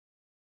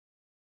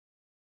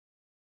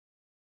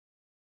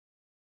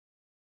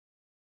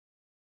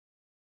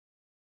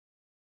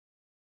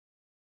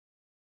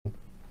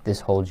this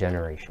whole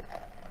generation.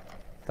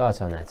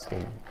 Thoughts on that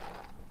statement?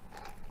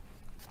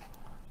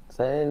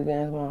 Say it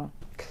again, Mom.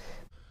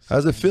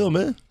 How's it feel,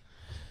 man?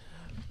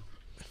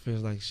 It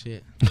feels like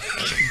shit.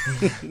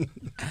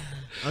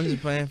 I'm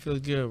just playing. Feels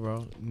good,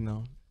 bro. You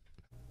know.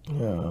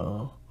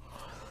 Yeah.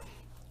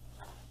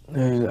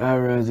 I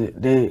realized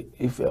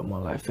it felt more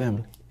like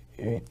family.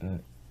 And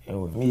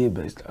with me, it's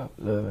based off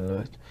love and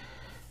lust.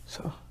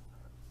 So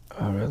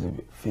I'd rather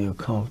feel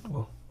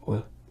comfortable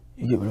with,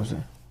 you get what I'm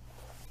saying?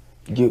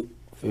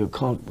 Feel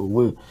comfortable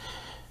with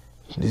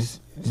this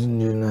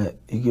new night.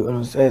 You get what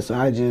I'm saying? So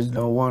I just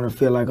don't want to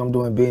feel like I'm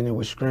doing business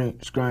with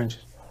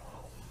strangers.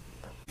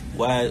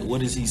 Why?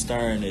 What is he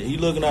staring at? He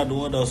looking out the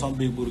window. Some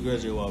big booty girl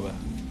just walk by.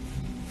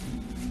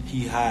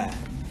 He high.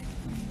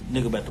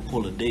 Nigga about to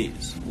pull a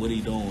dates. What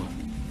he doing?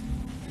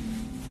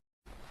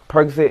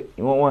 Percocet,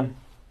 you want one?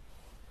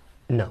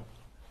 No.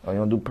 Oh, you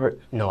don't do perk?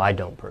 No, I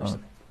don't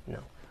personally. No.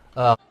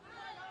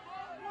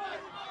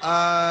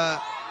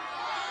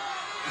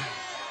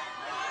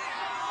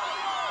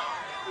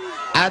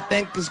 I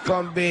think it's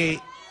gonna be.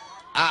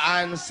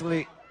 I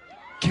honestly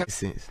can't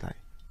sense like.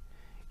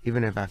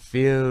 Even if I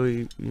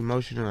feel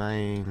emotional, I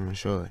ain't gonna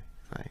show it.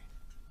 Like,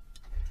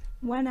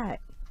 why not?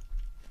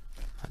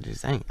 I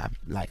just ain't.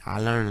 I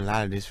learned a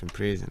lot of this from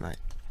prison. Like,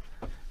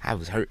 I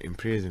was hurt in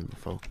prison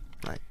before.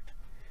 Like,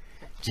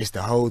 just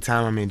the whole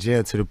time I'm in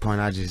jail to the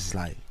point I just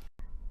like.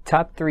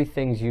 Top 3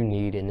 things you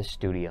need in the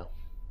studio.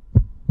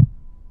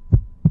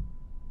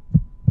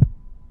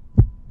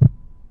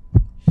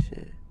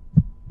 Shit.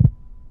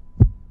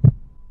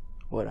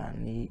 What I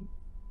need?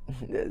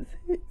 That's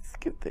it.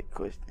 Skip that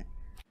question.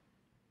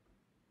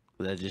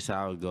 That's just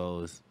how it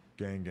goes.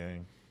 Gang,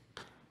 gang.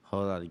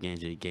 Whole lot of gang,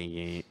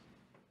 gang.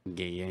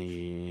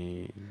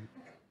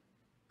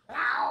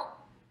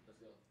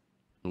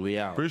 We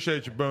out.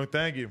 Appreciate you, bro.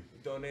 Thank you.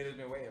 Donators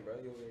been waiting, bro.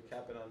 You over here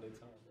capping on their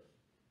time, bro.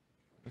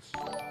 It's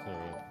all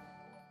right.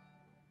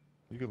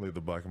 You can leave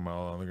the black and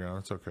mild on the ground.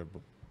 It's okay,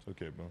 bro. It's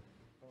okay, bro.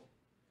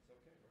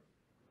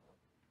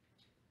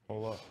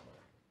 Whole lot.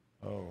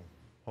 Oh,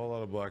 whole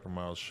lot of black and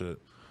mild shit.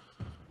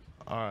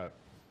 All right.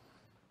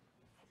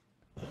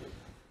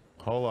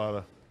 Whole lot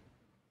of.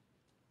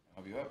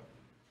 I'll be up.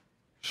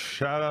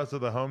 Shout out to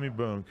the homie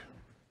Bunk.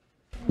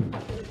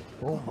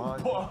 Oh my.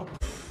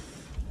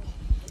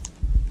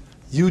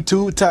 You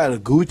too tired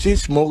of Gucci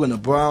smoking a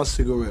brown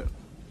cigarette.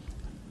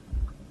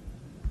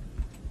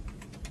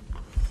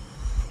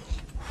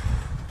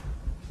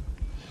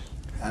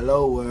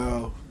 Hello,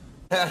 world.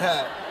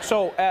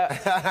 So,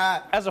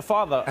 as a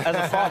father.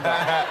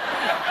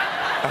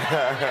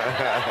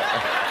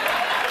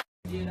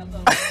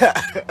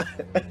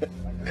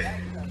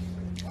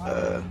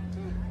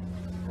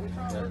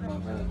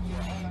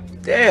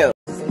 Damn.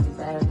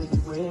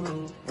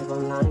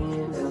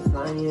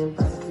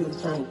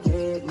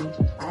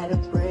 I had a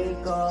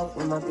break off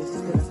when my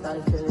bitches could have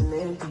started feeling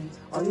empty.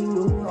 All these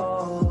new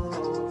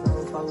hoes, I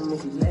don't follow me,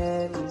 she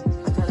left me.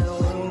 I tryna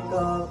wake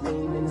up,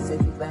 laying in the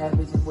safety, bad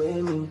bitches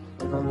with me.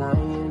 If I'm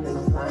lying, then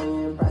I'm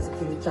lying.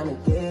 Prosecutor tryna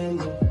get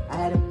me. I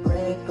had a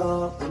break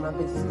off when my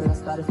bitches could have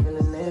started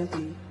feeling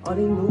empty. All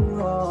these new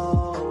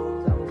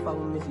hoes, I don't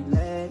follow me, she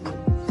left me.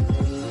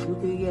 You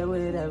could get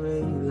whatever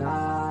you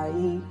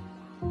like.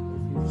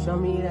 If you show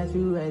me that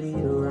you ready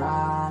to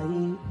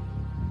ride.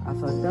 I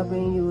fucked up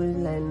and you was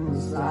letting me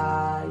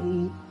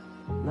slide.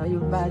 Now your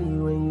body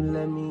when you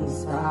let me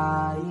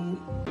slide.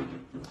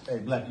 Hey,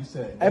 Black, you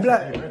said. Hey,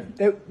 Black,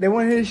 they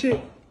want to hear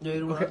shit? Yeah,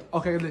 they want.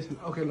 Okay, listen.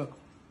 Okay, look.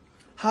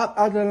 Hop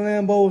out the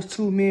Lambos,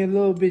 2 men,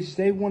 little bitches.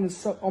 They want to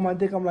suck on my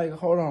dick. I'm like,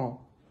 hold on.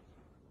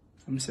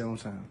 Let me say it one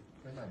time.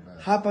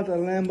 Hop out the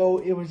Lambo,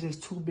 it was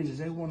just 2 bitches.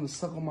 They want to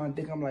suck on my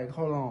dick. I'm like,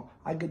 hold on.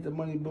 I get the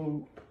money,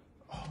 boo.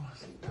 Oh,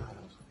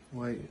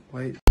 wait.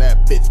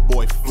 That bitch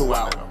boy flew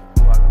out.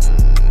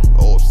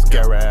 Old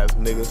scary ass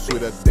nigga,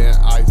 sweeter than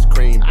ice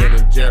cream, Ben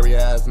and Jerry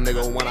ass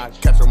nigga. When I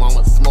catch him,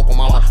 I'ma smoke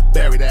him, I'ma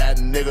bury that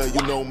nigga.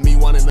 You know me,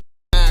 one in the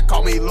man,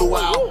 call me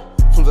Luau.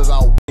 Soon as I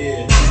I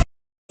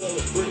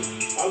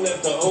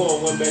left the O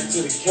and went back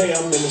to the K.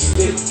 I'm in the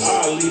stick.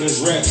 I'll leave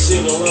this rap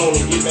shit alone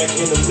and get back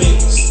in the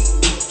mix.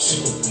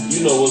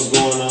 You know what's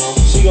going on.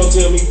 She gon'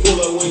 tell me pull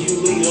up when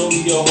you leave, don't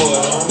leave your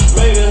heart on.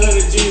 Made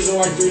 100 G's in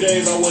like 3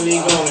 days, I wasn't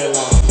even gone that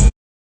long.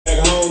 Back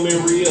home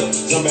and re-up,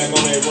 I'm back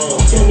on that road.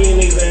 Too many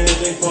niggas that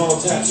had their phone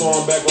tapped, so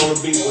I'm back on the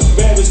beat.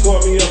 Bad bitch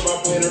caught me up,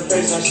 I paint her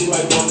face, how she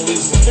like Mona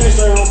Lisa. Came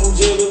straight home from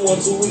jail in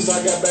 1-2 weeks, I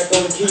got back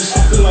on the key.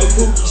 I feel like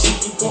Pookie, she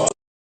keep calling.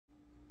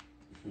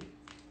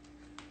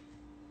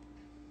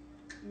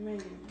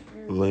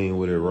 Lean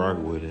with it, rock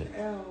with it.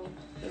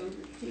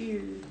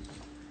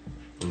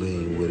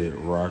 Lean with it,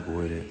 rock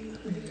with it.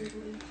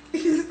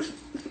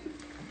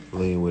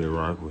 Lean with it,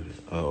 rock with it.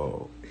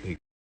 Oh,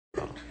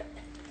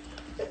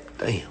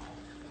 damn.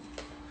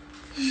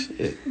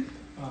 Shit.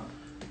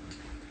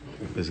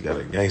 Bitch got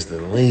a gangster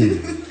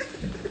lean.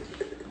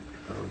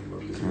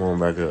 Come on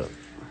back up.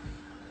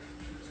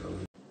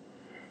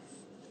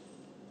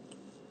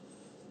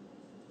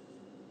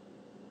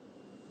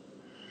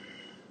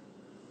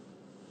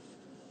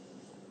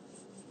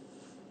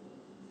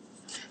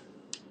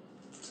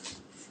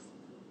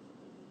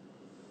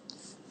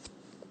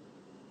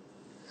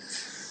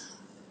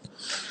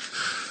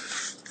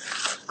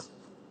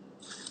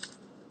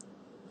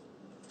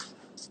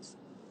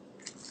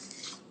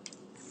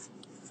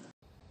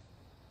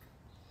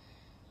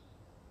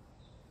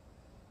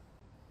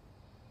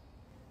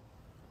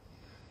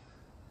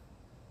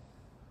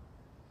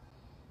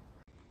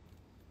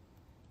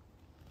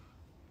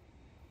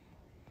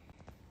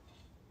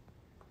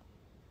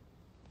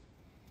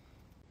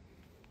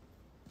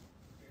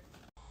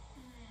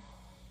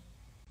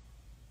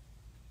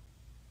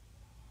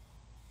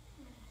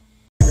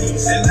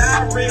 peace. And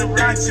I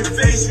rearrange your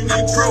face, you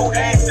need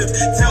proactive.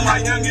 Tell my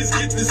youngest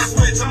get the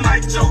switch, I'm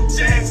like Joe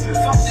Jackson.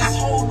 Fuck this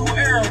whole new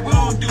era, we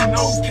don't do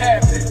no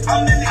capping.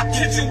 I'm in the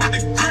kitchen with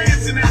the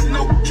grits and there's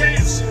no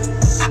cancer.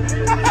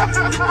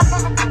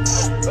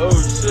 Oh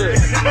shit.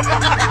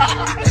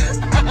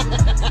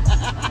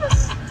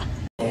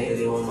 Hey,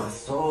 they want my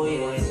soul,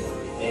 yeah.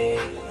 Hey.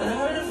 And I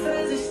heard the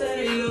friends they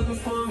say they looking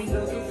for me,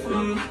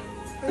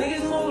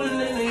 Niggas moving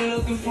and they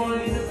looking for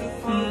me,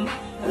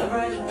 And I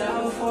write it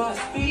down before I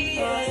speak,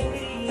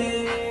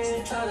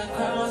 hey. Try to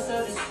cry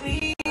myself to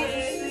sleep,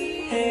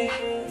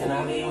 hey. And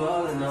I be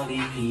rolling all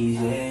these keys,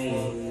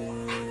 yeah.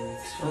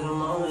 Just for the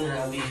moment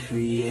I be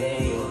free,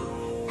 yeah.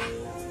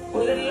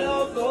 Where the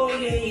love go,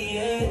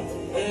 yeah.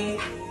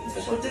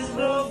 That's what this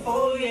blood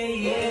for,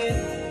 yeah.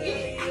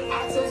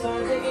 I'm so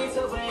sorry, take it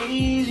so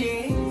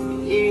easy,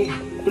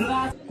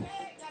 yeah.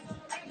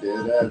 Yeah,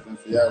 that's in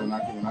Seattle.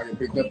 When I get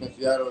picked up in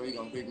Seattle, he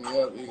gonna pick me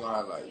up. He gonna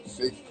have like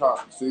 6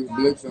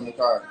 blicks in the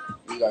car.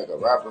 He like a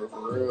rapper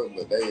for real,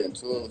 but they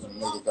into some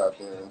niggas out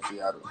there in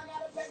Seattle.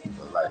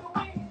 But like,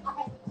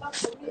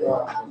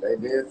 they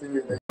dead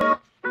serious.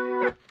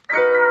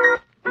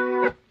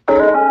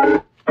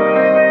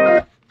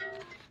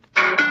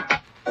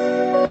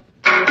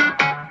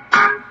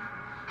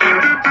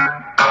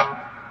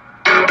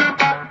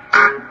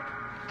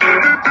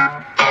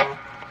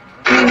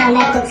 We don't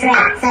make the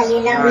track, so you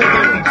know we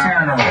got the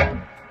turn on.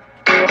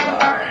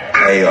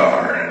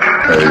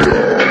 AR.